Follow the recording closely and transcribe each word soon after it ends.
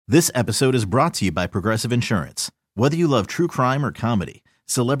This episode is brought to you by Progressive Insurance. Whether you love true crime or comedy,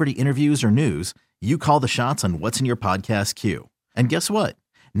 celebrity interviews or news, you call the shots on what's in your podcast queue. And guess what?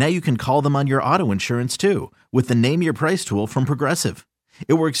 Now you can call them on your auto insurance too with the Name Your Price tool from Progressive.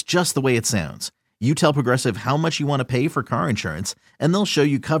 It works just the way it sounds. You tell Progressive how much you want to pay for car insurance, and they'll show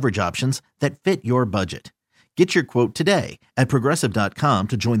you coverage options that fit your budget. Get your quote today at Progressive.com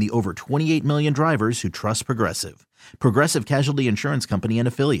to join the over 28 million drivers who trust Progressive. Progressive Casualty Insurance Company and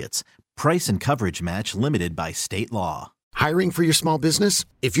Affiliates. Price and coverage match limited by state law. Hiring for your small business?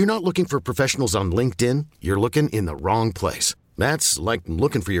 If you're not looking for professionals on LinkedIn, you're looking in the wrong place. That's like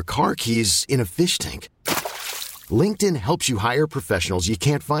looking for your car keys in a fish tank. LinkedIn helps you hire professionals you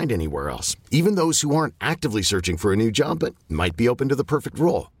can't find anywhere else, even those who aren't actively searching for a new job but might be open to the perfect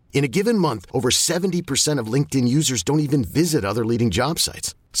role. In a given month, over 70% of LinkedIn users don't even visit other leading job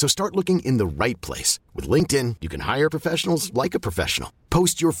sites. So start looking in the right place. With LinkedIn, you can hire professionals like a professional.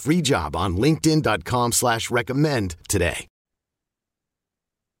 Post your free job on linkedin.com/recommend today.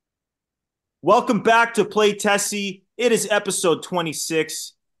 Welcome back to Play Tessie. It is episode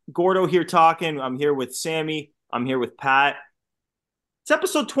 26. Gordo here talking. I'm here with Sammy. I'm here with Pat. It's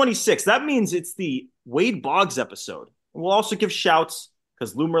episode 26. That means it's the Wade Boggs episode. We'll also give shouts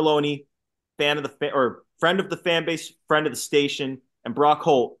because Lou Merloni, friend of the fan base, friend of the station, and Brock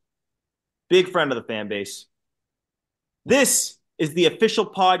Holt, big friend of the fan base. This is the official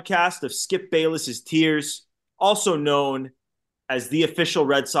podcast of Skip Bayless's Tears, also known as the official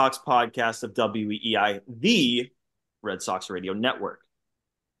Red Sox podcast of WEEI, the Red Sox Radio Network.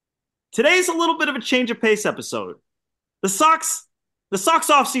 Today's a little bit of a change of pace episode. The Sox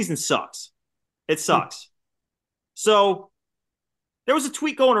offseason sucks. It sucks. So there was a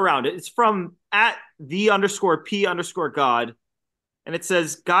tweet going around. It's from @the_P_God. And it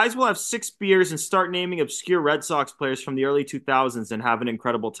says, guys will have 6 beers and start naming obscure Red Sox players from the early 2000s and have an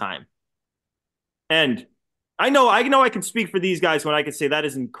incredible time. And I know I can speak for these guys when I can say that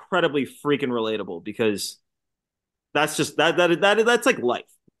is incredibly freaking relatable because that's just that's like life.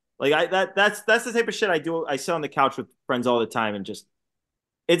 Like that's the type of shit I do. I sit on the couch with friends all the time and just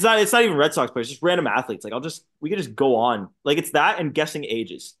it's not even Red Sox players, just random athletes. Like we could just go on. Like it's that and guessing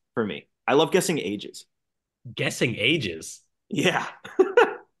ages for me. I love guessing ages. Guessing ages? Yeah.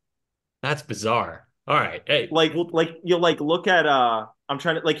 That's bizarre. All right. Hey. You'll look at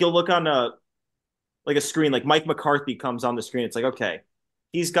you'll look on a screen, like Mike McCarthy comes on the screen. It's like, okay,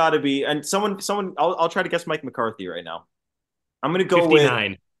 he's got to be, and someone I'll try to guess Mike McCarthy right now. I'm going to go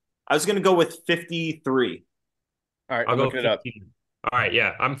 59. I was going to go with 53. All right, I'll go looking it up. All right,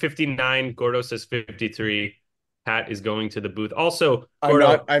 yeah. I'm 59. Gordo says 53. Pat is going to the booth. Also,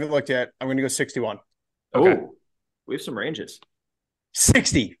 Gordo, I haven't looked yet. I'm going to go 61. Okay. Oh, we have some ranges.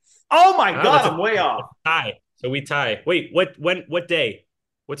 60. Oh my God, I'm way off. Tie. So we tie. Wait, what day?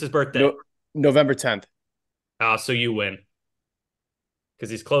 What's his birthday? November 10th. So you win. Because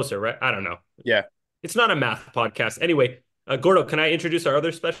he's closer, right? I don't know. Yeah. It's not a math podcast. Anyway, Gordo, can I introduce our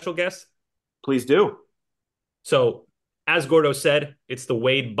other special guest? Please do. So, as Gordo said, it's the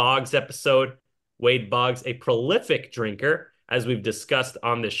Wade Boggs episode. Wade Boggs, a prolific drinker, as we've discussed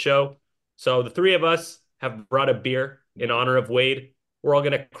on this show. So the three of us have brought a beer in honor of Wade. We're all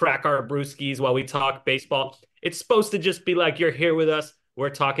going to crack our brewskis while we talk baseball. It's supposed to just be like you're here with us. We're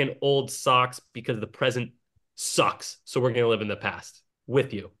talking old Sox because the present sucks. So we're going to live in the past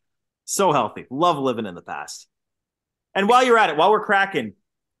with you. So healthy. Love living in the past. And while you're at it, while we're cracking,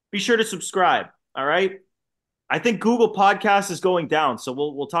 be sure to subscribe. All right. I think Google Podcasts is going down. So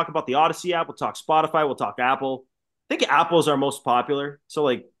we'll talk about the Odyssey app. We'll talk Spotify. We'll talk Apple. I think Apple is our most popular. So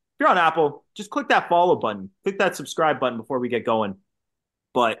if you're on Apple, just click that follow button. Click that subscribe button before we get going.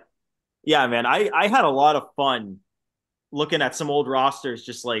 But yeah, man, I had a lot of fun looking at some old rosters,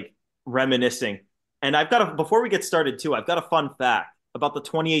 just reminiscing. And before we get started too, I've got a fun fact about the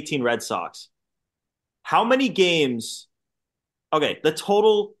 2018 Red Sox. How many games? Okay, the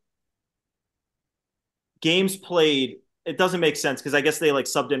total games played, it doesn't make sense because I guess they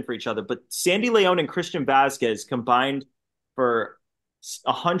subbed in for each other. But Sandy Leon and Christian Vazquez combined for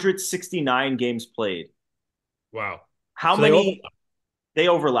 169 games played. Wow. How many? They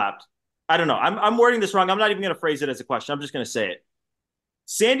overlapped. I don't know. I'm wording this wrong. I'm not even going to phrase it as a question. I'm just going to say it.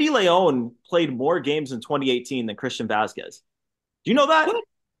 Sandy Leon played more games in 2018 than Christian Vazquez. Do you know that? What?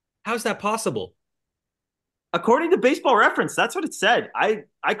 How's that possible? According to Baseball Reference, that's what it said. I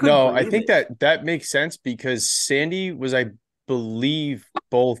couldn't. No, I think that makes sense because Sandy was, I believe,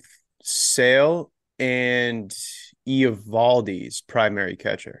 both Sale and Eovaldi's primary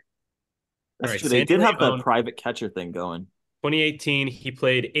catcher. That's true. They did have the private catcher thing going. 2018, he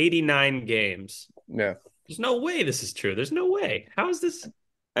played 89 games. Yeah. There's no way this is true. There's no way. How is this?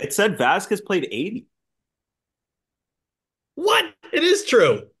 It said Vasquez played 80. What? It is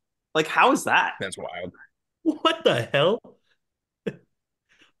true. Like, how is that? That's wild. What the hell?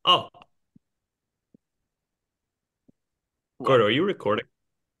 Oh, Gordo, are you recording?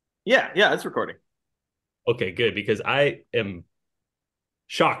 Yeah, it's recording. Okay, good, because I am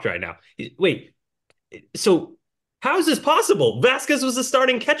shocked right now. Wait, so how is this possible? Vasquez was the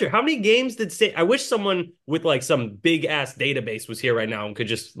starting catcher. How many games did say? I wish someone with like some big ass database was here right now and could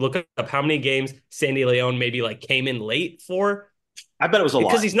just look up how many games Sandy Leon maybe like came in late for. I bet it was a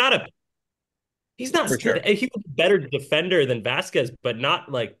Because lot. he's not For sure. he was a better defender than Vasquez, but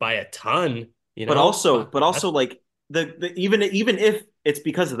not like by a ton. But also, Fuck, but man. also, like the even if it's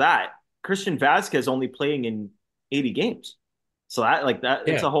because of that, Christian Vasquez only playing in 80 games. So that like that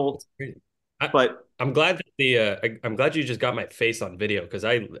it's Yeah, a whole. it's crazy. I, But I'm glad that I'm glad you just got my face on video because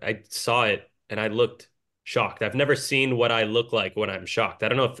I saw it and I looked shocked. I've never seen what I look like when I'm shocked. I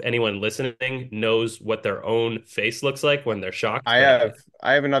don't know if anyone listening knows what their own face looks like when they're shocked, I but have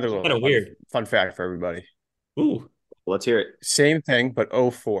I have another little kind of weird. fun fact for everybody. Ooh, let's hear it. Same thing, but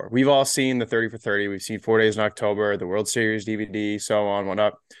 04. We've all seen the 30 for 30. We've seen 4 Days in October, the World Series DVD, so on,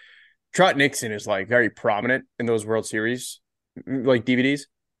 whatnot. Trot Nixon is like very prominent in those World Series like DVDs.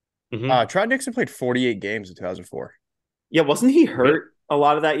 hmm. Trot Nixon played 48 games in 2004. Yeah, wasn't he hurt a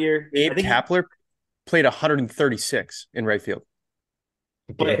lot of that year? I Gabe think. Kapler played 136 in right field.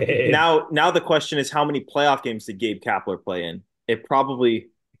 But Gabe. now the question is, how many playoff games did Gabe Kapler play in? It probably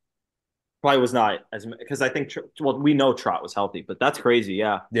was not as because I think well we know Trot was healthy, but that's crazy.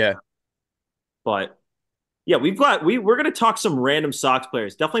 Yeah, Yeah. but yeah, we're gonna talk some random Sox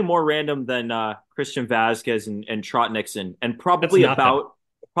players. Definitely more random than Christian Vasquez and Trot Nixon, and That's nothing.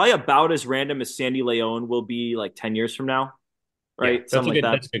 probably about as random as Sandy Leon will be like 10 years from now, Yeah, right? Something like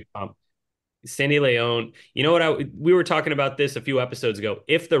that. that's a good comp. Sandy Leon, you know what we were talking about this a few episodes ago.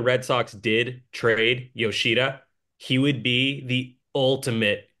 If the Red Sox did trade Yoshida, he would be the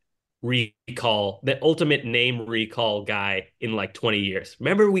ultimate the ultimate name recall guy in like 20 years.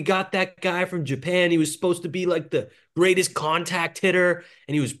 Remember we got that guy from Japan. He was supposed to be like the greatest contact hitter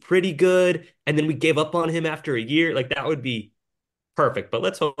and he was pretty good and then we gave up on him after a year. Like that would be perfect. But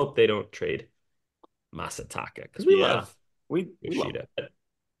let's hope they don't trade Masataka because we Yeah, love we love Yoshida.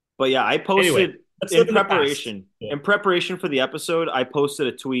 But yeah, I Anyway, posted let's live in the past. in preparation for the episode, I posted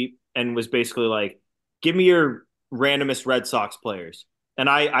a tweet and was basically like, "Give me your randomest Red Sox players." And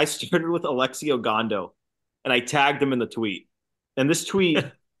I started with Alexi Ogando, and I tagged him in the tweet. And this tweet,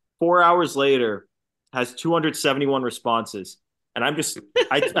 4 hours later, has 271 responses. And I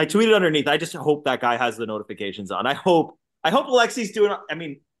tweeted underneath. I just hope that guy has the notifications on. I hope Alexi's doing. I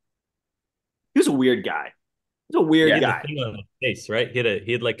mean, he was a weird guy. He's a He weird had a guy. thing on his face, right?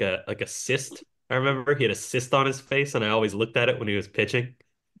 He had like a cyst. I remember he had a cyst on his face, and I always looked at it when he was pitching.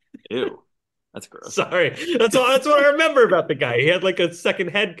 Ew, that's gross. Sorry, that's what I remember about the guy. He had like a second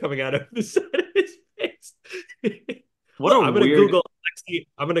head coming out of the side of his face. What a I'm gonna weird. Google Alexi.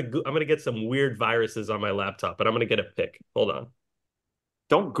 I'm gonna get some weird viruses on my laptop, but I'm gonna get a pic. Hold on.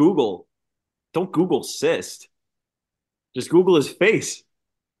 Don't Google. Don't Google cyst. Just Google his face.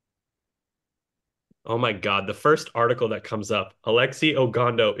 Oh my God, the first article that comes up, Alexi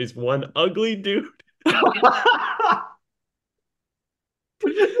Ogando is one ugly dude.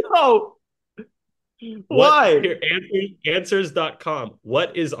 Oh, What why? here answers.com.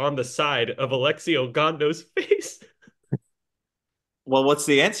 What is on the side of Alexi Ogando's face? Well, what's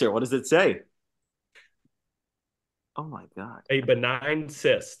the answer? What does it say? Oh my God. A benign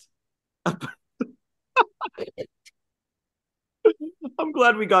cyst. I'm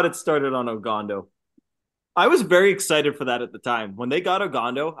glad we got it started on Ogando. I was very excited for that at the time. When they got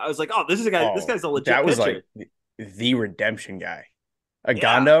Ogando, I was like, oh, this Oh, guy's a legit that was pitcher. like the redemption guy. Yeah.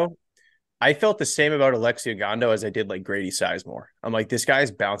 Agando, I felt the same about Alexi Agando as I did like Grady Sizemore. I'm like, this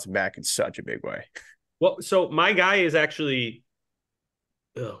guy's bouncing back in such a big way. Well, so my guy is actually,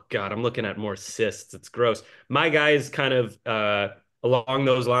 oh God, I'm looking at more cysts. It's gross. My guy is kind of along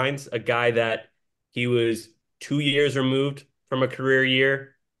those lines, a guy that he was 2 years removed from a career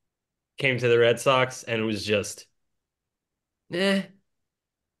year, came to the Red Sox and was just, eh.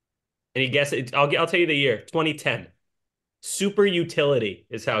 And he guessed it. I'll tell you the year, 2010. Super utility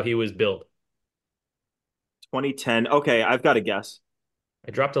is how he was built. 2010. Okay, I've got a guess.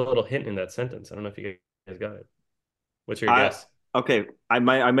 I dropped a little hint in that sentence. I don't know if you guys got it. What's your I guess? okay. I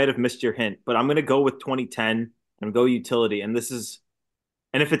might have missed your hint, but I'm gonna go with 2010 and go utility. And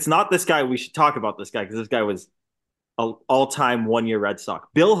if it's not this guy, we should talk about this guy because this guy was an all-time one-year Red Sox.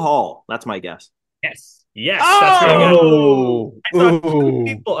 Bill Hall. That's my guess. Yes. Yes, that's what you got. Oh, Oh, I saw two ooh.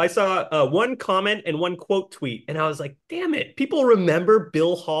 people. I saw one comment and one quote tweet, and I was like, "Damn it!" People remember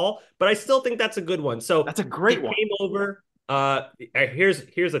Bill Hall, but I still think that's a good one. So that's a he great one. came over.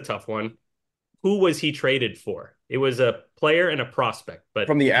 Here's a tough one. Who was he traded for? It was a player and a prospect. But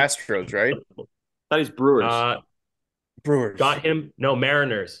From the did you? Astros, right? That is Brewers. Uh, Brewers. got him. No,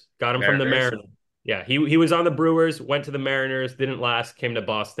 Mariners. Got him from the Mariners. Mariners. Yeah, he was on the Brewers. Went to the Mariners. Didn't last. Came to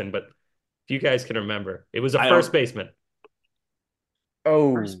Boston. But if you guys can remember, it was a I first don't. baseman.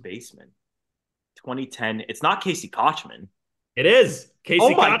 Oh, First baseman, 2010. It's not Casey Kochman. It is Oh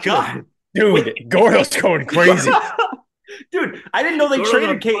Casey my Kotchman. god, dude, wait, Gordo's going crazy. dude! I didn't know they Gordo's traded.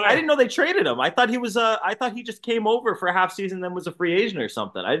 on fire. I didn't know they traded him. I thought he was. I thought he just came over for a half season, then was a free agent or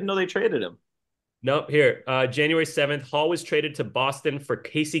something. I didn't know they traded him. Nope. Here, January 7th, Hall was traded to Boston for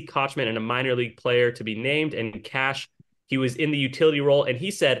Casey Kotchman and a minor league player to be named and cash. He was in the utility role, and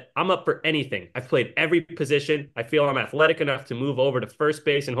he said, "I'm up for anything. I've played every position. I feel I'm athletic enough to move over to first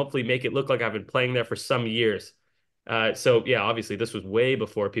base and hopefully make it look like I've been playing there for some years." So yeah, obviously this was way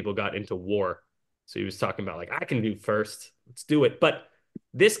before people got into WAR. So he was talking about like, I can do first. Let's do it. But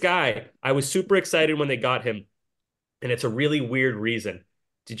this guy, I was super excited when they got him, and it's a really weird reason.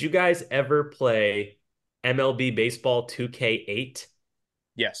 Did you guys ever play MLB Baseball 2K8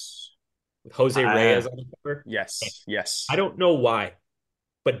 Yes. with Jose Uh, Reyes on the cover? Yes. I Yes. don't know why,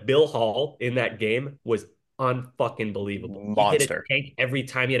 but Bill Hall in that game was unfucking believable. He hit a Monster. tank every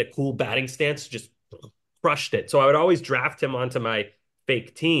time. He had a cool batting stance, just crushed it. So I would always draft him onto my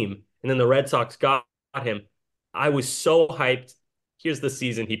fake team. And then the Red Sox got him. I was so hyped. Here's the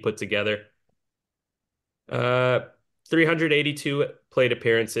season he put together. Uh, 382 plate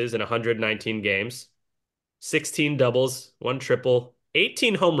appearances in 119 games, 16 doubles, one triple,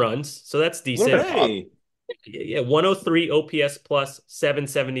 18 home runs. So that's A little bit decent. of pop. Hey, Yeah, 103 OPS plus,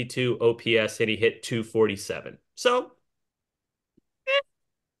 772 OPS, and he hit 247. So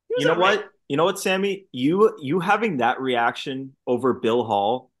he was you know all right. what? You know what, Sammy? You having that reaction over Bill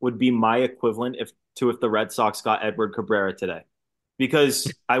Hall would be my equivalent if the Red Sox got Edward Cabrera today.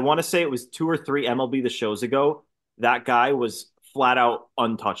 Because I want to say it was two or three MLB the shows ago. That guy was flat out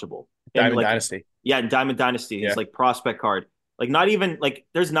untouchable. And Diamond like, Dynasty. yeah, in Diamond Dynasty, his Yeah. like prospect card. Like not even like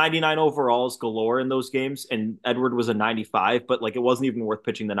there's 99 overalls galore in those games, and Edward was a 95, but like it wasn't even worth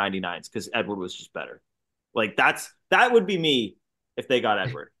pitching the 99s because Edward was just better. Like that would be me if they got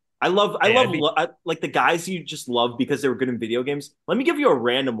Edward. Hey, I'd be Like the guys you just love because they were good in video games. Let me give you a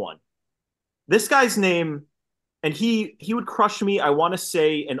random one. This guy's name, and he would crush me. I want to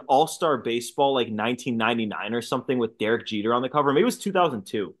say an All Star Baseball like 1999 or something with Derek Jeter on the cover. Maybe it was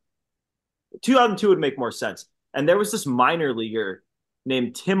 2002. 2002 would make more sense. And there was this minor leaguer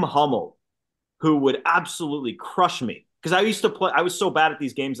named Tim Hummel who would absolutely crush me because I used to play. I was so bad at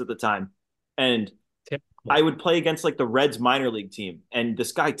these games at the time, and Tim. I would play against like the Reds minor league team, and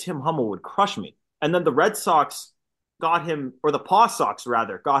this guy Tim Hummel would crush me. And then the Red Sox got him, or the Paw Sox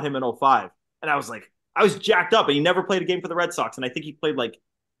rather, got him in '05, and I was like, I was jacked up, and he never played a game for the Red Sox, and I think he played like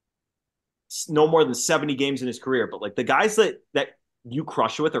no more than 70 games in his career. But like the guys that you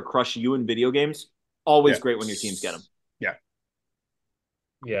crush with or crush you in video games, always Yeah. great when your teams get them. Yeah.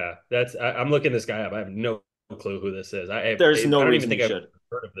 Yeah, I'm looking this guy up. I have no clue who this is. There's I no don't even reason think you I've should.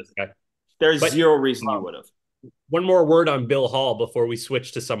 heard of this guy. There's But zero reason you um, would have. one more word on Bill Hall before we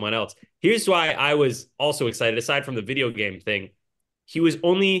switch to someone else. Here's why I was also excited, aside from the video game thing. He was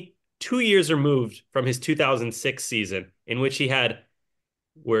only 2 years removed from his 2006 season, in which he had,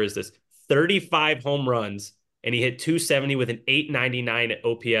 where is this, 35 home runs, and he hit 270 with an 899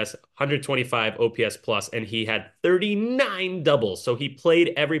 OPS, 125 OPS plus, and he had 39 doubles. So he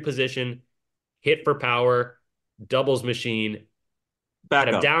played every position, hit for power, doubles machine, Back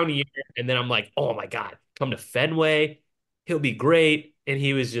had a up. down year, and then I'm like, oh my God, come to Fenway, he'll be great. And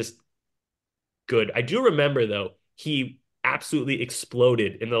he was just good. I do remember though, he absolutely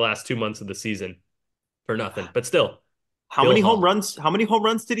exploded in the last 2 months of the season for nothing. But still, How Bill many home Hall, runs? How many home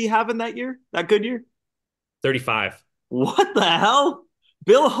runs did he have in that year? That good year? 35. What the hell?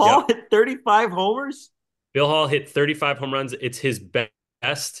 Bill Hall Yep. hit 35 homers? Bill Hall hit 35 home runs. It's his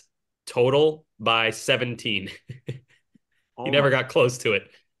best total by 17. He Oh never my. got close to it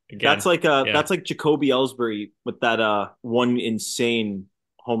again. Yeah. That's like Jacoby Ellsbury with that one insane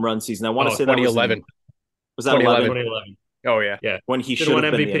home run season. I want to Oh, say that 2011. was that 2011. 11 2011. Oh, yeah. Yeah. when he Should should have won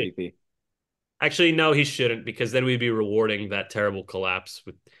have been the MVP. MVP. Actually, no, he shouldn't, because then we'd be rewarding that terrible collapse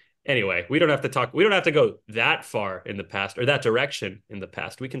with. Anyway, we don't have to talk. We don't have to go that far in the past or that direction in the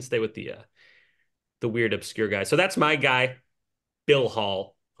past. We can stay with the weird, obscure guy. So that's my guy, Bill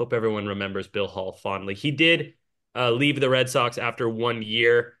Hall. Hope everyone remembers Bill Hall fondly. He did leave the Red Sox after 1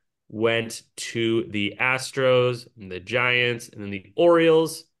 year went to the Astros and the Giants and then the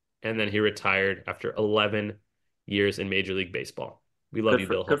Orioles, and then he retired after 11 years in Major League Baseball. We love you,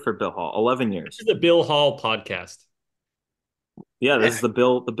 Bill Hall. Good for Bill Hall. 11 years. This is the Bill Hall podcast. Yeah, this is the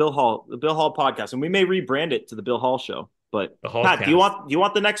Bill Hall podcast, and we may rebrand it to the Bill Hall Show. But Pat, do you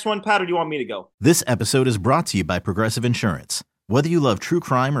want the next one, Pat, or do you want me to go? This episode is brought to you by Progressive Insurance. Whether you love true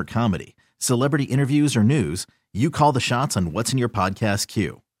crime or comedy, celebrity interviews or news, you call the shots on what's in your podcast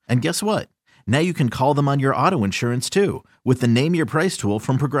queue. And guess what? Now you can call them on your auto insurance too with the Name Your Price tool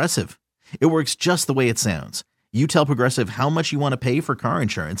from Progressive. It works just the way it sounds. You tell Progressive how much you want to pay for car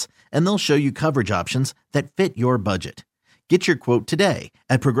insurance, and they'll show you coverage options that fit your budget. Get your quote today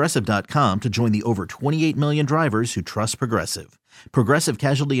at Progressive.com to join the over 28 million drivers who trust Progressive. Progressive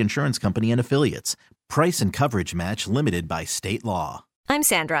Casualty Insurance Company and Affiliates. Price and coverage match limited by state law. I'm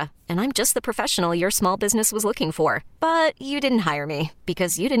Sandra, and I'm just the professional your small business was looking for. But you didn't hire me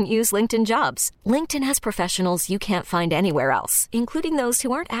because you didn't use LinkedIn Jobs. LinkedIn has professionals you can't find anywhere else, including those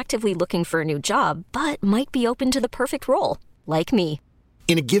who aren't actively looking for a new job, but might be open to the perfect role, like me.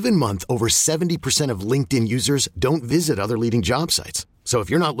 In a given month, over 70% of LinkedIn users don't visit other leading job sites. So if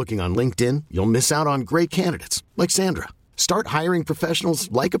you're not looking on LinkedIn, you'll miss out on great candidates like Sandra. Start hiring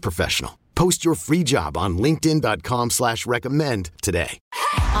professionals like a professional. Post your free job on linkedin.com/recommend today.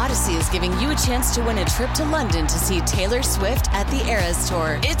 Odyssey is giving you a chance to win a trip to London to see Taylor Swift at the Eras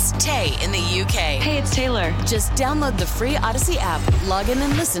Tour. It's Tay in the UK. Hey, it's Taylor. Just download the free Odyssey app, log in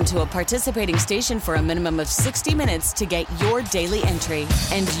and listen to a participating station for a minimum of 60 minutes to get your daily entry.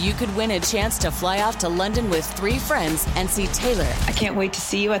 And you could win a chance to fly off to London with 3 friends and see Taylor. I can't wait to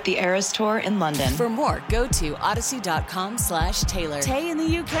see you at the Eras Tour in London. For more, go to odyssey.com/Taylor. Tay in the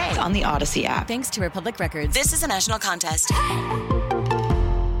UK. It's on the Odyssey app. Thanks to Republic Records. This is a national contest.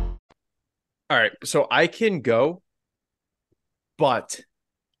 All right, so I can go, but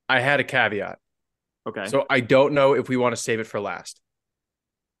I had a caveat. Okay. So I don't know if we want to save it for last.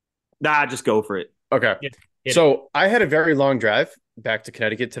 Nah, just go for it. Okay. So I had a very long drive back to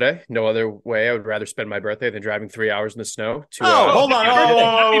Connecticut today. No other way. I would rather spend my birthday than driving 3 hours in the snow. Hold on.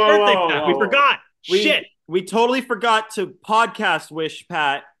 Happy birthday, Pat. We forgot. Shit. We totally forgot to podcast wish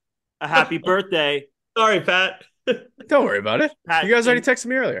Pat a happy birthday. Sorry, Pat. Don't worry about it. Pat, you guys already texted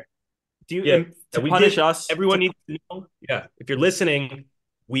me earlier. Do you to punish us? Everyone needs to know. Yeah, if you're listening,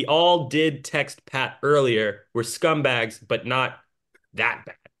 we all did text Pat earlier. We're scumbags, but not that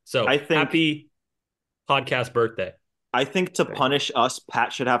bad. So I think, happy podcast birthday. I think to punish us,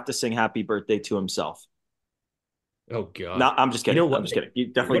 Pat should have to sing happy birthday to himself. Oh God! No, I'm just kidding. You know what? I'm just kidding.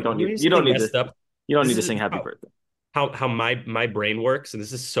 You definitely don't need. You don't need to. You don't need to sing happy birthday. How my brain works, and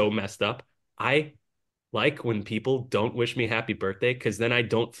this is so messed up. I like when people don't wish me happy birthday because then I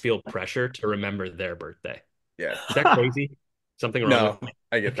don't feel pressure to remember their birthday. Yeah. Is that crazy? Something wrong? No, with me?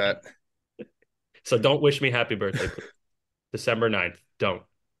 I get that. So don't wish me happy birthday, please. December 9th. Don't.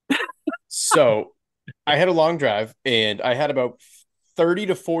 So I had a long drive and I had about 30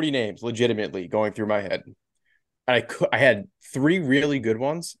 to 40 names legitimately going through my head. And I had 3 really good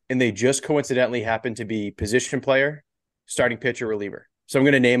ones, and they just coincidentally happened to be position player, starting pitcher, reliever. So I'm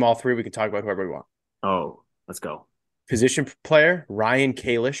going to name all 3. We can talk about whoever we want. Oh, let's go. Position player, Ryan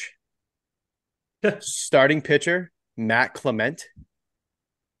Kalish. Starting pitcher, Matt Clement.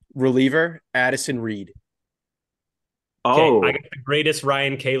 Reliever, Addison Reed. Oh, okay, I got the greatest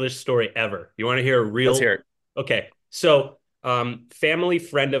Ryan Kalish story ever. You want to hear a real? Let's hear it. Okay, so family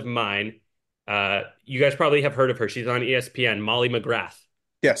friend of mine, you guys probably have heard of her. She's on ESPN, Molly McGrath.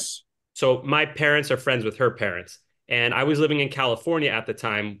 Yes. So my parents are friends with her parents, and I was living in California at the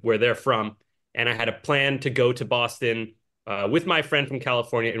time where they're from, and I had a plan to go to Boston with my friend from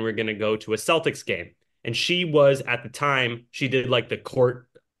California, and we are going to go to a Celtics game. And she was, at the time, she did like the court,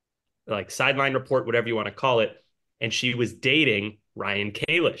 like sideline report, whatever you want to call it, and she was dating Ryan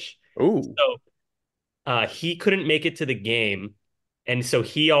Kalish. Ooh. So he couldn't make it to the game, and so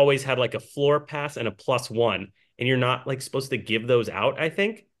he always had like a floor pass and a +1, and you're not like supposed to give those out, I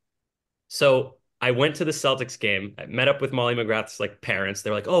think. So I went to the Celtics game. I met up with Molly McGrath's like parents.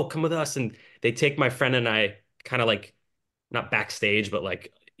 They're like, "Oh, come with us," and they take my friend and I kind of like not backstage, but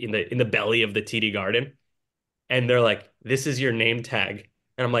like in the belly of the TD Garden, and they're like, "This is your name tag,"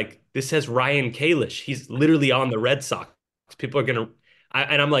 and I'm like, "This says Ryan Kalish. He's literally on the Red Sox." People are gonna,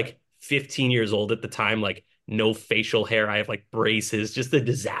 and I'm like 15 years old at the time, like no facial hair. I have like braces, just a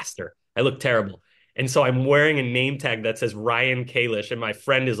disaster. I look terrible, and so I'm wearing a name tag that says Ryan Kalish, and my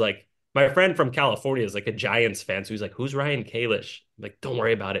friend is like. My friend from California is like a Giants fan. So he's like, "Who's Ryan Kalish?" I'm like, "Don't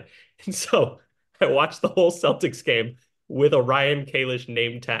worry about it." And so I watched the whole Celtics game with a Ryan Kalish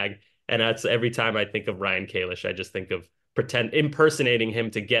name tag. And that's every time I think of Ryan Kalish, I just think of impersonating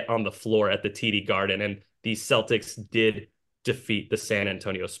him to get on the floor at the TD Garden. And the Celtics did defeat the San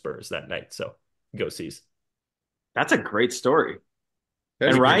Antonio Spurs that night. So go Seas. That's a great story.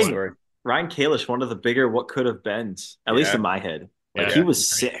 That's And a great Ryan story. Ryan Kalish, one of the bigger what could have beens, at least Yeah. in my head. Like Yeah. he was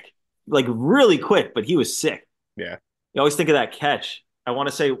sick, like really quick, but he was sick. Yeah. You always think of that catch. I want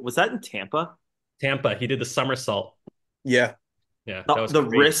to say, was that in Tampa? Tampa, he did the somersault. Yeah. Yeah, The, that was the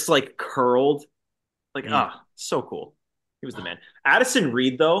crazy. wrists like curled. Like, Mm. so cool. He was the man. Addison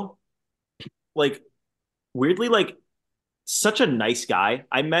Reed, though, like weirdly, like such a nice guy.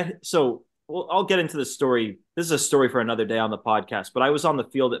 I met well, I'll get into the story. This is a story for another day on the podcast, but I was on the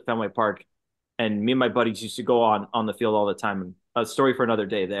field at Fenway Park and me and my buddies used to go on the field all the time. And a story for another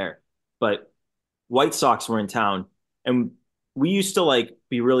day there. But White Sox were in town, and we used to like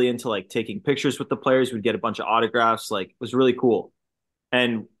be really into like taking pictures with the players. We'd get a bunch of autographs. Like it was really cool.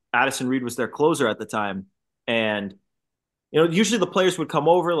 And Addison Reed was their closer at the time, and usually the players would come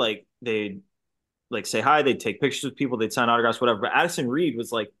over, like they'd like say hi, they'd take pictures with people, they'd sign autographs, whatever. But Addison Reed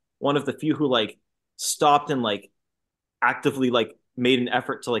was like one of the few who like stopped and like actively like made an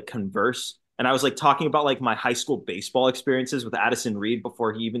effort to like converse. And I was like talking about like my high school baseball experiences with Addison Reed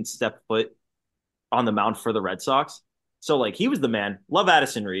before he even stepped foot on the mound for the Red Sox. So like he was the man. Love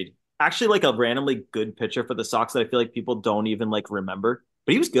Addison Reed. Actually, like a randomly good pitcher for the Sox that I feel like people don't even like remember.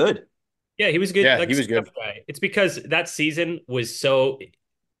 But he was good. Yeah, he was good. Yeah, like, he was good. guy. It's because that season was so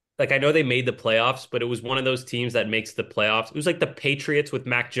like I know they made the playoffs, but it was one of those teams that makes the playoffs. It was like the Patriots with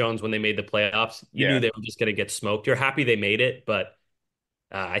Mac Jones when they made the playoffs. You knew they were just going to get smoked. You're happy they made it, but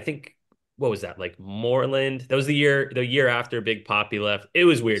I think what was that like Moreland? That was the year after Big Poppy left. It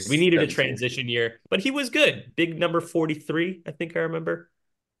was weird. We needed a 17. transition year, but he was good. Big number 43, I think I remember.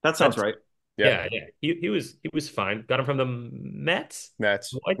 That sounds right. Yeah. He was fine. Got him from the Mets.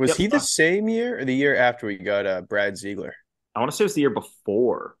 Was he the same year or the year after we got Brad Ziegler? I want to say it was the year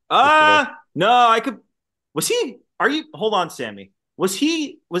before. No, I could. Was he? Hold on, Sammy.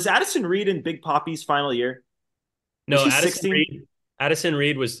 Was Addison Reed in Big Poppy's final year? No, Was he 16? Addison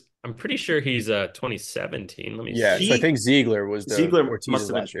Reed was, I'm pretty sure he's 2017. Let me Yeah, see. so I think Ziegler was Ziegler Ortiz's must have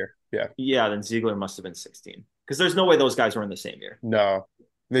been- last year. Yeah. Yeah, then Ziegler must have been 16. Because there's no way those guys were in the same year. No,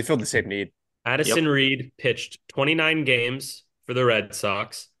 they filled the same need. Addison Reed pitched 29 games for the Red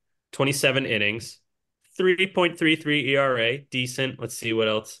Sox, 27 innings, 3.33 ERA, decent. Let's see what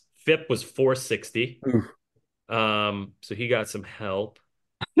else. FIP was 460. Ooh. So he got some help.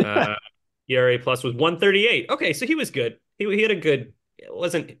 ERA plus was 138. Okay, so he was good. He had a good. It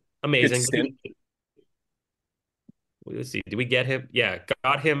wasn't amazing. Let's see. Did we get him? Yeah,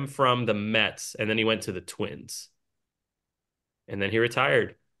 got him from the Mets, and then he went to the Twins, and then he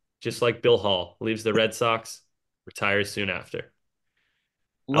retired, just like Bill Hall leaves the Red Sox, retires soon after.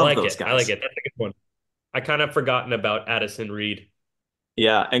 Love I like those it. guys. I like it. That's a good one. I kind of forgotten about Addison Reed.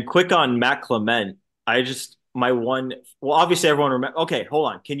 Yeah, and quick on Matt Clement. Well, obviously everyone remember. Okay,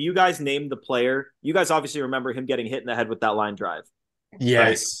 hold on. Can you guys name the player? You guys obviously remember him getting hit in the head with that line drive.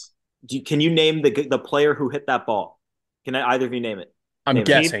 Yes. Right? Can you name the player who hit that ball? Can either of you name it? I'm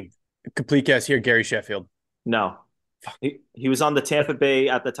guessing. Complete guess here, Gary Sheffield. No. He was on the Tampa Bay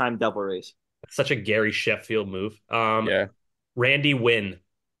at the time Devil Rays. That's such a Gary Sheffield move. Yeah. Randy Wynn.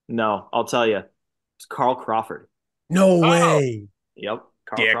 No, I'll tell you. It's Carl Crawford. No way. Yep.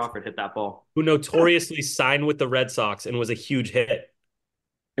 Carl Crawford hit that ball. Who notoriously signed with the Red Sox and was a huge hit.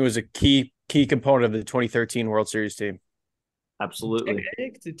 It was a key component of the 2013 World Series team. Absolutely.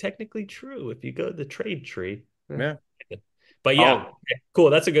 It's technically true if you go to the trade tree. Yeah. But yeah,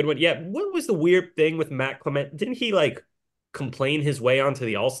 cool. That's a good one. Yeah. What was the weird thing with Matt Clement? Didn't he like complain his way onto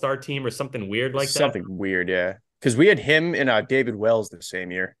the All-Star team or something weird like that? Something weird, yeah. Because we had him and David Wells the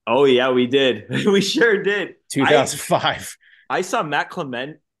same year. Oh, yeah, we did. We sure did. 2005. I saw Matt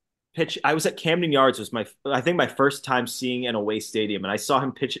Clement pitch. I was at Camden Yards. It was I think my first time seeing an away stadium, and I saw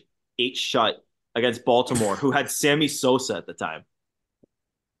him pitch 8 shut against Baltimore, who had Sammy Sosa at the time.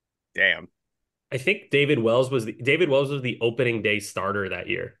 Damn. I think David Wells was the opening day starter that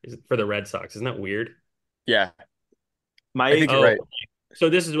year for the Red Sox. Isn't that weird? Yeah. I think you're right. So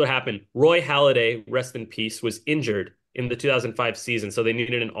this is what happened. Roy Halladay, rest in peace, was injured in the 2005 season, so they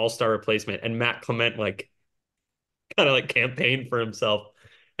needed an all-star replacement, and Matt Clement kind of campaigned for himself,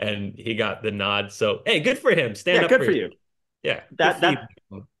 and he got the nod. So hey, good for him. Stand up. Good for you. Yeah,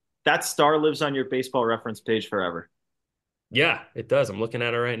 that star lives on your baseball reference page forever. Yeah, it does. I'm looking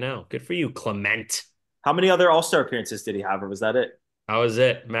at it right now. Good for you, Clement. How many other all-star appearances did he have, or was that it? That was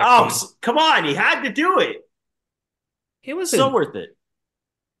it. Clement. Come on, he had to do it. He was so worth it.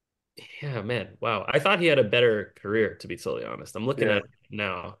 Yeah, man. Wow. I thought he had a better career, to be totally honest. I'm looking at it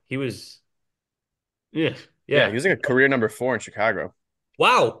now. He was, yeah, Yeah, he was like a career number 4 in Chicago.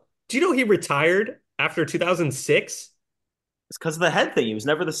 Wow. Do you know he retired after 2006? It's because of the head thing. He was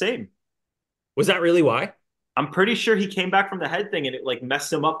never the same. Was that really why? I'm pretty sure he came back from the head thing and it like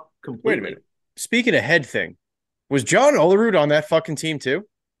messed him up completely. Wait a minute. Speaking of head thing, was John Olerud on that fucking team too?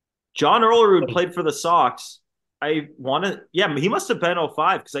 John Olerud played for the Sox. Yeah, he must have been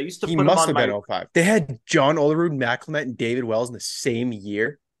 05 because I used to He put him must on have been 05. They had John Olerud, Matt Clement, and David Wells in the same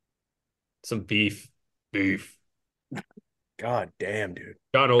year. Some beef. Beef. God damn, dude.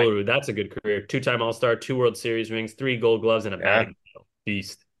 John Olerud, that's a good career. 2-time All-Star, 2 World Series rings, 3 Gold Gloves, and a batting title.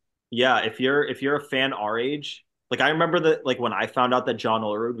 Beast. Yeah, if you're a fan our age, like I remember that like when I found out that John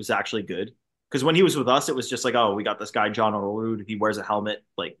Olerud was actually good. Because when he was with us, it was just like, oh, we got this guy, John Olerud. He wears a helmet,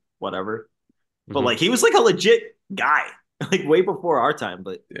 like whatever. But like he was like a legit guy, like way before our time.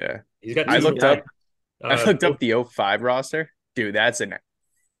 But yeah, he's got. I looked up the 05 roster, dude. That's an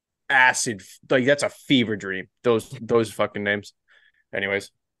acid, like that's a fever dream. Those fucking names.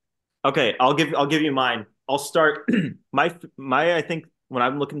 Anyways, okay, I'll give you mine. I'll start my I think when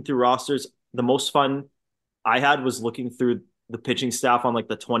I'm looking through rosters, the most fun I had was looking through the pitching staff on like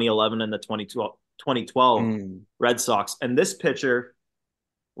the 2011 and the 2012 Red Sox, and this pitcher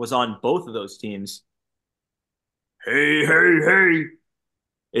was on both of those teams. Hey,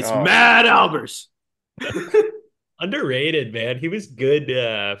 it's Matt Albers. Underrated, man. He was good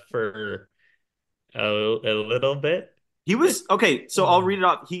for a little bit. He was okay. So I'll read it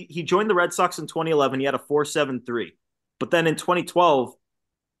off. He joined the Red Sox in 2011. He had a 4.73, but then in 2012,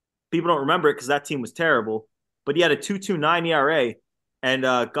 people don't remember it because that team was terrible. But he had a 2.29 ERA and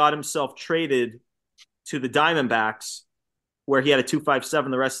got himself traded to the Diamondbacks, where he had a 2.57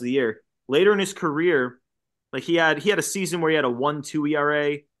 the rest of the year. Later in his career, like he had a season where he had a 1.2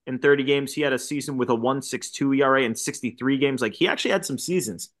 ERA in 30 games. He had a season with a 1.62 ERA in 63 games. Like he actually had some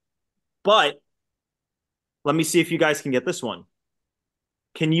seasons. But let me see if you guys can get this one.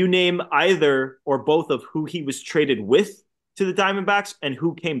 Can you name either or both of who he was traded with to the Diamondbacks and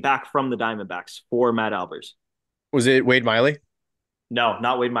who came back from the Diamondbacks for Matt Albers? Was it Wade Miley? No,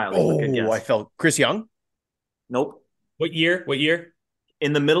 not Wade Miley. Oh, I felt Chris Young. Nope. What year?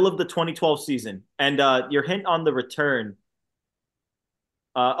 In the middle of the 2012 season. And your hint on the return.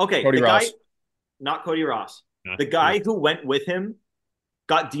 Okay. Cody Ross. Not Cody Ross. The guy who went with him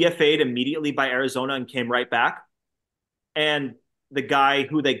got DFA'd immediately by Arizona and came right back. And the guy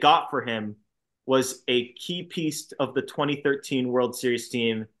who they got for him was a key piece of the 2013 World Series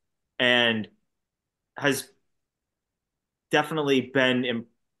team and has definitely been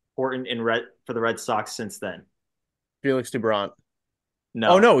important for the Red Sox since then. Felix DeBrant.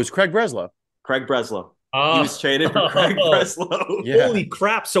 No. Oh, no, it was Craig Breslow. Craig Breslow. He was traded for Craig Breslow. Yeah. Holy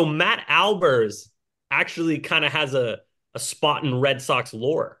crap. So Matt Albers actually kind of has a spot in Red Sox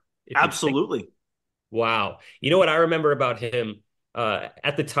lore. Absolutely. Wow. You know what I remember about him?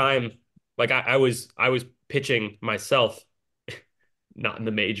 At the time, like I was pitching myself, not in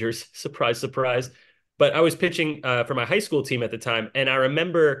the majors, surprise, surprise. But I was pitching for my high school team at the time, and I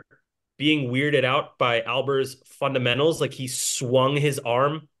remember being weirded out by Albers' fundamentals. Like he swung his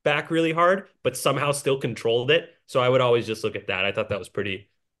arm back really hard, but somehow still controlled it. So I would always just look at that. I thought that was pretty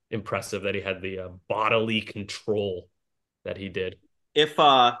impressive that he had the bodily control that he did. If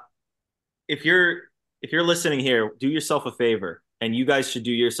you're listening here, do yourself a favor, and you guys should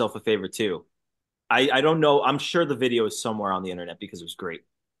do yourself a favor too. I don't know. I'm sure the video is somewhere on the internet because it was great.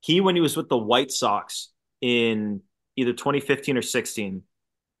 When he was with the White Sox in either 2015 or 16,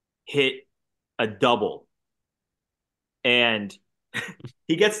 hit a double. And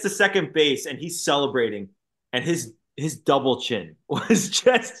he gets to second base and he's celebrating. And his double chin was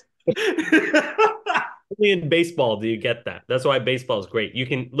just... Only in baseball do you get that. That's why baseball is great. You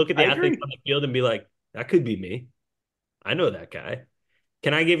can look at the athletes on the field and be like, that could be me. I know that guy.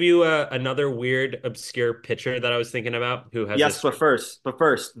 Can I give you another weird, obscure pitcher that I was thinking about who has? Yes, but first,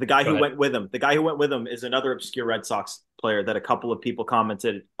 the guy who went with him. The guy who went with him is another obscure Red Sox player that a couple of people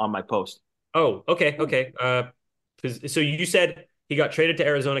commented on my post. Oh, okay. So you said he got traded to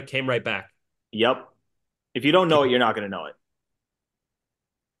Arizona, came right back. Yep. If you don't know it, you're not going to know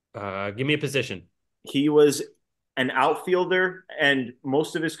it. Give me a position. He was an outfielder, and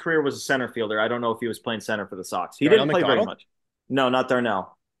most of his career was a center fielder. I don't know if he was playing center for the Sox. He didn't play very much. No, not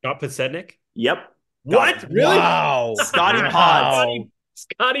Darnell. Scott Podsednik? Yep. What? Really? Wow. Scotty Pods.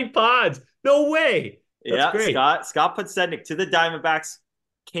 Scotty Pods. No way. That's great. Scott Podsednik to the Diamondbacks,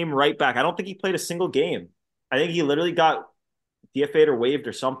 came right back. I don't think he played a single game. I think he literally got DFA'd or waived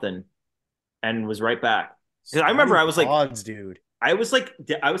or something and was right back. I remember I was like, Pods, dude.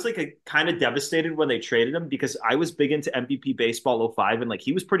 kind of devastated when they traded him because I was big into MVP baseball '05 and like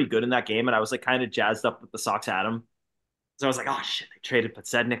he was pretty good in that game and I was like kind of jazzed up that the Sox had him. So I was like, oh shit, they traded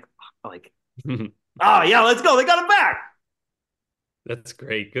Podsednik. Like, oh yeah, let's go. They got him back. That's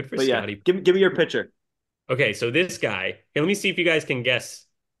great. Good for But yeah, Scotty. give me your pitcher. Okay, so this guy, let me see if you guys can guess.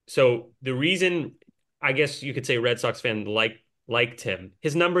 So the reason I guess you could say Red Sox fan liked him,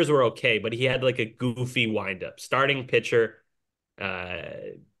 his numbers were okay, but he had like a goofy windup. Starting pitcher.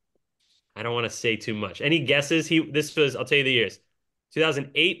 I don't want to say too much. Any guesses? I'll tell you the years.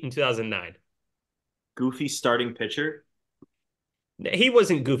 2008 and 2009. Goofy starting pitcher. He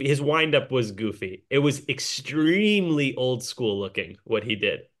wasn't goofy. His windup was goofy. It was extremely old school looking what he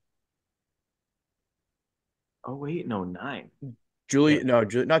did. Oh wait, no, 9. Not Julian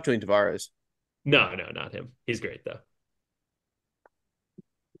Tavares. No, not him. He's great though.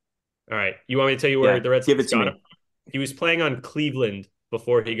 All right. You want me to tell you where the Red Sox got him? He was playing on Cleveland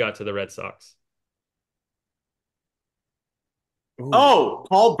before he got to the Red Sox. Ooh. Oh,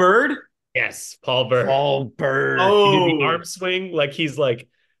 Paul Bird? Yes, Paul Bird. Oh. He did the arm swing like he's like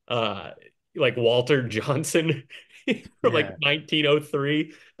Walter Johnson from like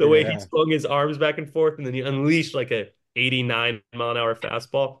 1903. The way he swung his arms back and forth and then he unleashed like a 89-mile-an-hour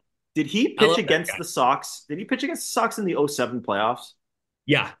fastball. Did he pitch against the Sox? Did he pitch against the Sox in the '07 playoffs?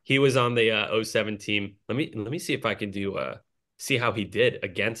 Yeah, he was on the '07 team. Let me see if I can see how he did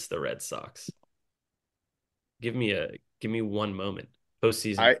against the Red Sox. Give me one moment.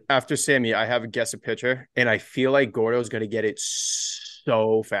 Postseason. After Sammy, I have a guess a pitcher, and I feel like Gordo's going to get it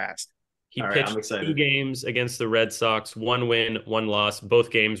so fast. He pitched 2 games against the Red Sox, 1 win, 1 loss.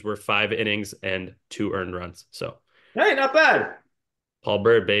 Both games were 5 innings and 2 earned runs. So, hey, not bad. Paul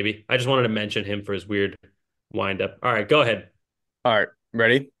Bird, baby. I just wanted to mention him for his weird windup. All right, go ahead. All right,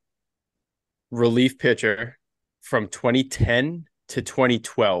 ready? Relief pitcher from 2010 to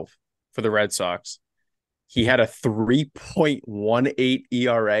 2012 for the Red Sox. He had a 3.18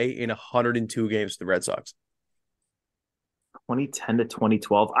 ERA in 102 games for the Red Sox. 2010 to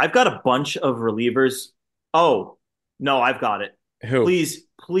 2012. I've got a bunch of relievers. Oh, no, I've got it. Who? Please.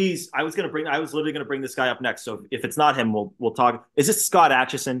 I was literally gonna bring this guy up next. So if it's not him, we'll talk. Is it Scott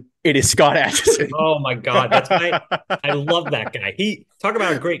Atchison? It is Scott Atchison. Oh my God. I love that guy. He talk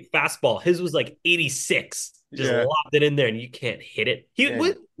about a great fastball. His was like 86. Just lobbed it in there and you can't hit it.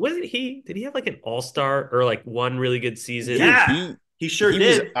 Did he have like an all-star or like one really good season? Yeah, he sure did. He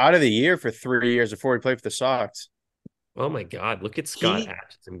was out of the year for 3 years before he played for the Sox. Oh my God, look at Scott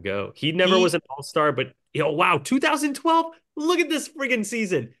Atchison go. He never was an all-star, but wow, 2012. Look at this friggin'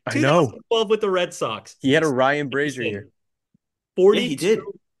 season. I know. 2012 with the Red Sox. He had a Ryan Brazier year. 40. Yeah, he did.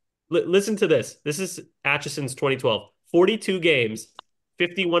 Listen to this. This is Atchison's 2012. 42 games,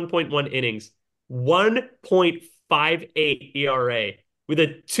 51.1 innings, 1.58 ERA with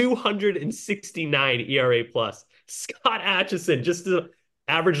a 269 ERA plus. Scott Atchison, just an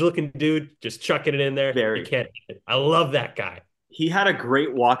average-looking dude, just chucking it in there. You can't hit it. I love that guy. He had a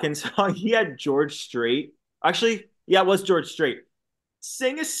great walk-in song. He had George Strait. Actually, yeah, it was George Strait.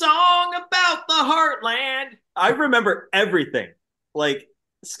 Sing a song about the heartland. I remember everything. Like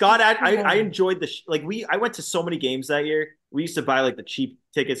Scott, I enjoyed I went to so many games that year. We used to buy like the cheap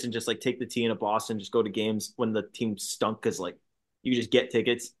tickets and just like take the T into Boston, just go to games when the team stunk because like you just get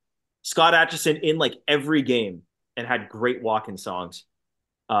tickets. Scott Atchison in like every game and had great walk-in songs.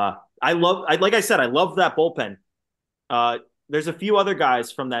 Like I said, I love that bullpen. There's a few other guys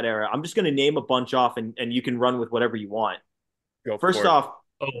from that era. I'm just going to name a bunch off and you can run with whatever you want. First off,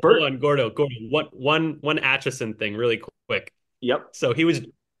 hold on, Gordo. One Atchison thing really quick. Yep. So he was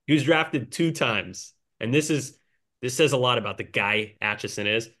drafted 2 times. And this says a lot about the guy Atchison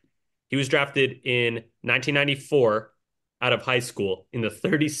is. He was drafted in 1994 out of high school in the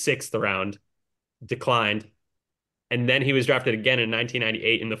 36th round, declined. And then he was drafted again in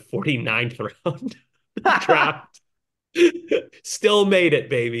 1998 in the 49th round draft. Still made it,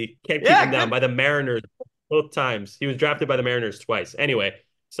 baby. Can't keep him down. By the Mariners both times. He was drafted by the Mariners twice. Anyway,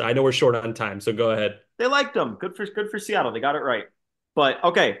 so I know we're short on time, so go ahead. They liked him. Good for Seattle. They got it right. But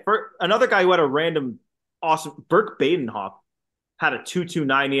okay, for another guy who had a random awesome Burke Badenhop had a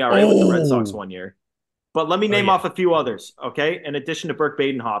 2.29 ERA with the Red Sox one year. But let me name off a few others, okay? In addition to Burke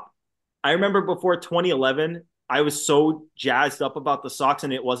Badenhop. I remember before 2011, I was so jazzed up about the Sox,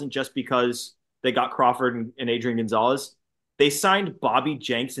 and it wasn't just because they got Crawford and Adrian Gonzalez. They signed Bobby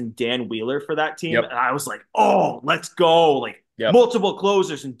Jenks and Dan Wheeler for that team. Yep. And I was like, oh, let's go. Like multiple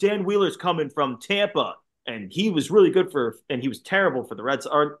closers. And Dan Wheeler's coming from Tampa. And he was really good and he was terrible for the Reds.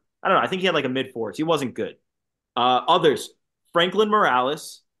 Or I don't know. I think he had like a mid-4s. He wasn't good. Others, Franklin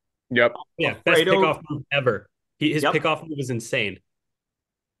Morales. Yep. Yeah, best pickoff move ever. His Yep. pickoff move was insane.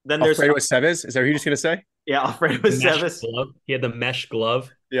 Then there's Alfredo Aceves. Is that what you're just gonna say? yeah, Alfredo The mesh Cevis. glove. He had the mesh glove.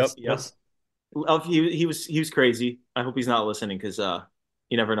 Yep. Yep. He was crazy. I hope he's not listening because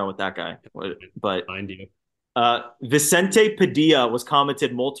you never know with that guy. But Find you. Vicente Padilla was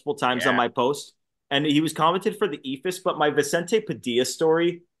commented multiple times on Yeah. my post, and he was commented for the EFIS. But my Vicente Padilla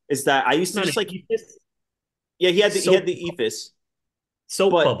story is that I used to Not just an like EFIS, yeah he had the soap, EFIS,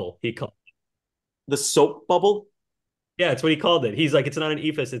 soap but- bubble. He called. the soap bubble. Yeah, that's what he called it. He's like, it's not an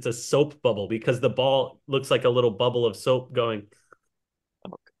EFIS, it's a soap bubble because the ball looks like a little bubble of soap going.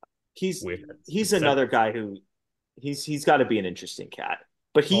 He's Weird. he's It's another guy who he's got to be an interesting cat.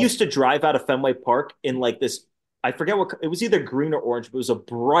 But he Oh. used to drive out of Fenway Park in like this. I forget what it was, either green or orange, but it was a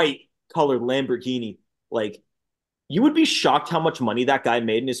bright colored Lamborghini. Like you would be shocked how much money that guy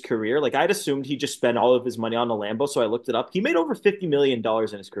made in his career. Like I'd assumed he just spent all of his money on a Lambo, so I looked it up. He made over $50 million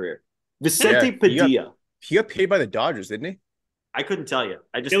in his career. Vicente Yeah, Padilla. He got paid by the Dodgers, didn't he? I couldn't tell you.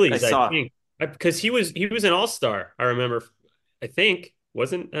 I Phillies, saw. I think, because he was an all-star. I remember. I think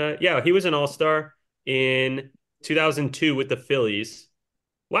wasn't. Yeah, he was an all-star in 2002 with the Phillies.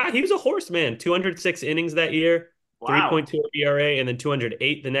 Wow, he was a horseman. 206 innings that year, Wow. 3.2 ERA, and then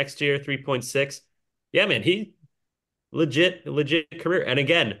 208 the next year, 3.6. Yeah, man, he legit career. And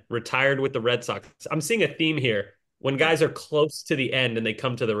again, retired with the Red Sox. I'm seeing a theme here. When guys are close to the end and they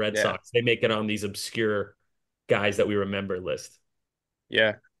come to the Red Yeah. Sox, they make it on these obscure guys that we remember list.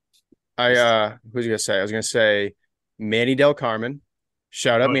 Yeah. Who's gonna say? I was gonna say Manny Del Carmen.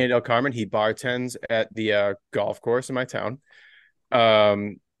 Shout out Oh. Manny Del Carmen. He bartends at the golf course in my town.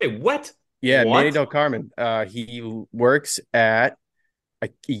 Um, Hey, what? yeah, What? Manny Del Carmen. He works at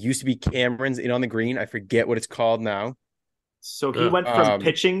it used to be Cameron's in on the Green. I forget what it's called now. So he went from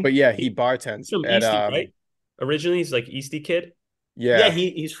pitching. But yeah, he bartends He's from at Eastie, right? Originally, he's like Eastie kid. Yeah, yeah.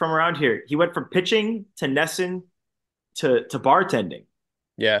 he's from around here. He went from pitching to Nesson to bartending.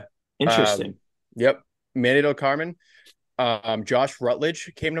 Yeah. Interesting. Yep. Manny Del Carmen. Josh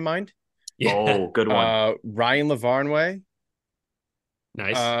Rutledge came to mind. Yeah, Oh, good one. Ryan Lavarnway.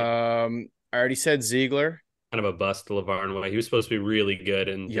 nice. I already said Ziegler. Kind of a bust, LeVar way. He was supposed to be really good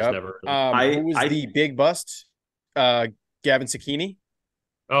and just Yep. never. Who was the big bust? Gavin Cicchini.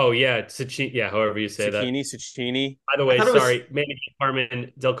 Oh yeah, yeah. However you say that. Cicchini. By the way, thought it was- sorry,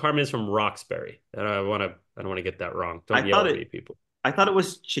 Manny Del Carmen is from Roxbury. I don't want to get that wrong. I Don't yell thought at it- me, people. I thought it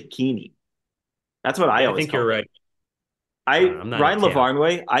was Cicchini. That's what I I always think you're called right. it. I'm not Ryan a fan.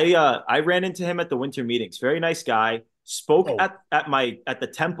 Lavarnway. I ran into him at the winter meetings. Very nice guy. Spoke Oh. at the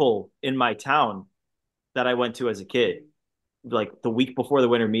temple in my town that I went to as a kid, like the week before the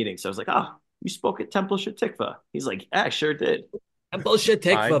winter meeting. So I was like, you spoke at Temple Shatikva. He's like, yeah, I sure did. I'm bullshit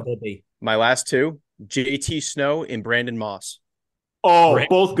Fine. baby. My last two: JT Snow and Brandon Moss. Oh, Right.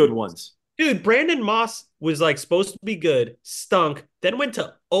 both good ones. Dude, Brandon Moss was like supposed to be good, stunk, then went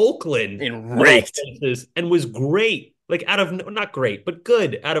to Oakland And raked. and was great. Like not great, but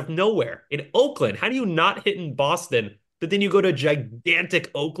good out of nowhere in Oakland. How do you not hit in Boston, but then you go to gigantic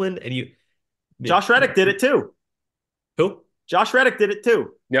Oakland and you Josh Reddick did it too. Who? Josh Reddick did it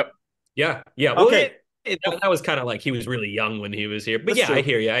too. Yep. Yeah. Well, Okay. that was kind of like he was really young when he was here. But That's yeah, true. I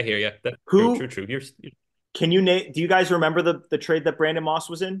hear you. That's Who- true. You're Can you name? Do you guys remember the trade that Brandon Moss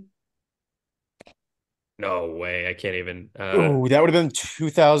was in? no way. I can't even. Oh, that would have been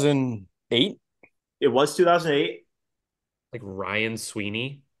 2008. It was 2008. Like Ryan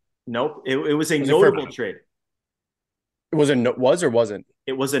Sweeney. Nope. It was a Was it notable for- trade. Was or wasn't?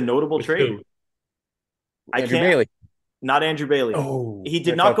 It was a notable With trade. who? I Andrew can't. Bailey. Not Andrew Bailey. Oh, He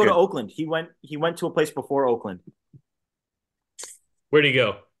did that not felt go to good. Oakland. He went to a place before Oakland. Where'd he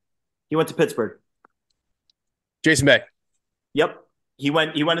go? He went to Pittsburgh. Jason Bay. Yep. He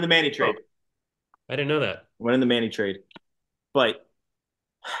went in the Manny trade. I didn't know that. Went in the Manny trade. But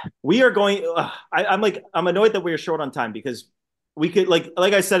we are going I'm annoyed that we are short on time because we could like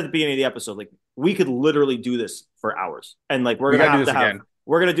I said at the beginning of the episode, like we could literally do this for hours. And like we're We gonna gotta have do to this have again.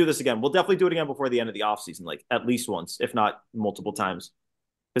 we're gonna do this again. We'll definitely do it again before the end of the offseason, like at least once, if not multiple times.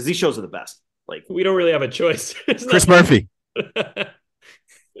 Because these shows are the best. Like We don't really have a choice. It's Chris not- Murphy.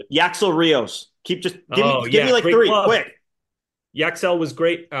 Yaxel Rios. Give Oh, me yeah, like great 3 club. quick. Yaxel was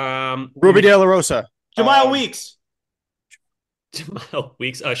great. Ruby De La Rosa. Jamal Weeks. Jamal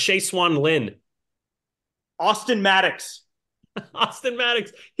Weeks. Shea Swan Lynn. Austin Maddox. Austin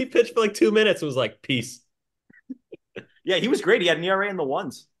Maddox. He pitched for like 2 minutes and was like, peace. Yeah, he was great. He had an ERA in the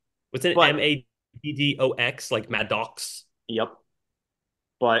ones. Was it But- Maddox, like Maddox? Yep.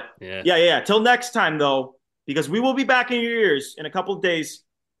 But Yeah. yeah. Till next time, though, because we will be back in your ears in a couple of days.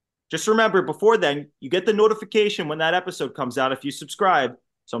 Just remember, before then, you get the notification when that episode comes out if you subscribe.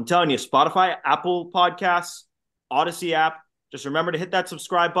 So I'm telling you, Spotify, Apple Podcasts, Odyssey app. Just remember to hit that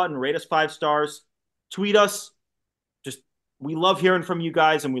subscribe button, rate us 5 stars, tweet us. We love hearing from you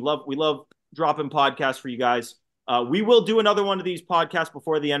guys, and we love dropping podcasts for you guys. We will do another one of these podcasts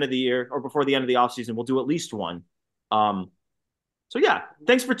before the end of the year or before the end of the offseason. We'll do at least one. So yeah,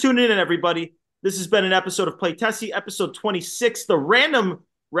 thanks for tuning in, everybody. This has been an episode of Play Tessie, episode 26, the random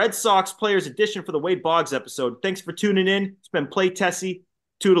Red Sox players edition for the Wade Boggs episode. Thanks for tuning in. It's been Play Tessie.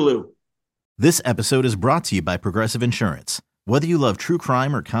 Toodaloo. This episode is brought to you by Progressive Insurance. Whether you love true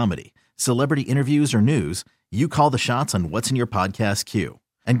crime or comedy, celebrity interviews or news, you call the shots on what's in your podcast queue.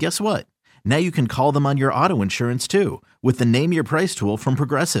 And guess what? Now you can call them on your auto insurance too with the Name Your Price tool from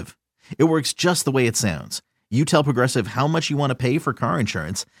Progressive. It works just the way it sounds. You tell Progressive how much you want to pay for car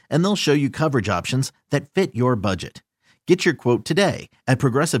insurance, and they'll show you coverage options that fit your budget. Get your quote today at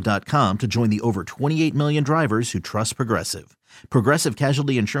Progressive.com to join the over 28 million drivers who trust Progressive. Progressive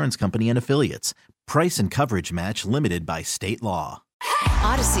Casualty Insurance Company and Affiliates. Price and coverage match limited by state law.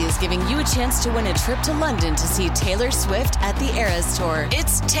 Odyssey is giving you a chance to win a trip to London to see Taylor Swift at the Eras Tour.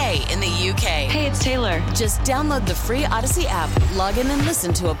 It's Tay in the UK. Hey, it's Taylor. Just download the free Odyssey app, log in and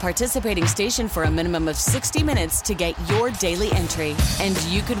listen to a participating station for a minimum of 60 minutes to get your daily entry. And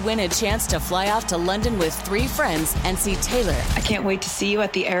you could win a chance to fly off to London with 3 friends and see Taylor. I can't wait to see you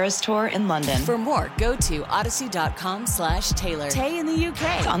at the Eras Tour in London. For more, go to odyssey.com/Taylor. Tay in the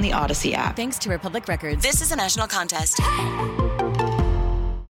UK. It's on the Odyssey app. Thanks to Republic Records. This is a national contest.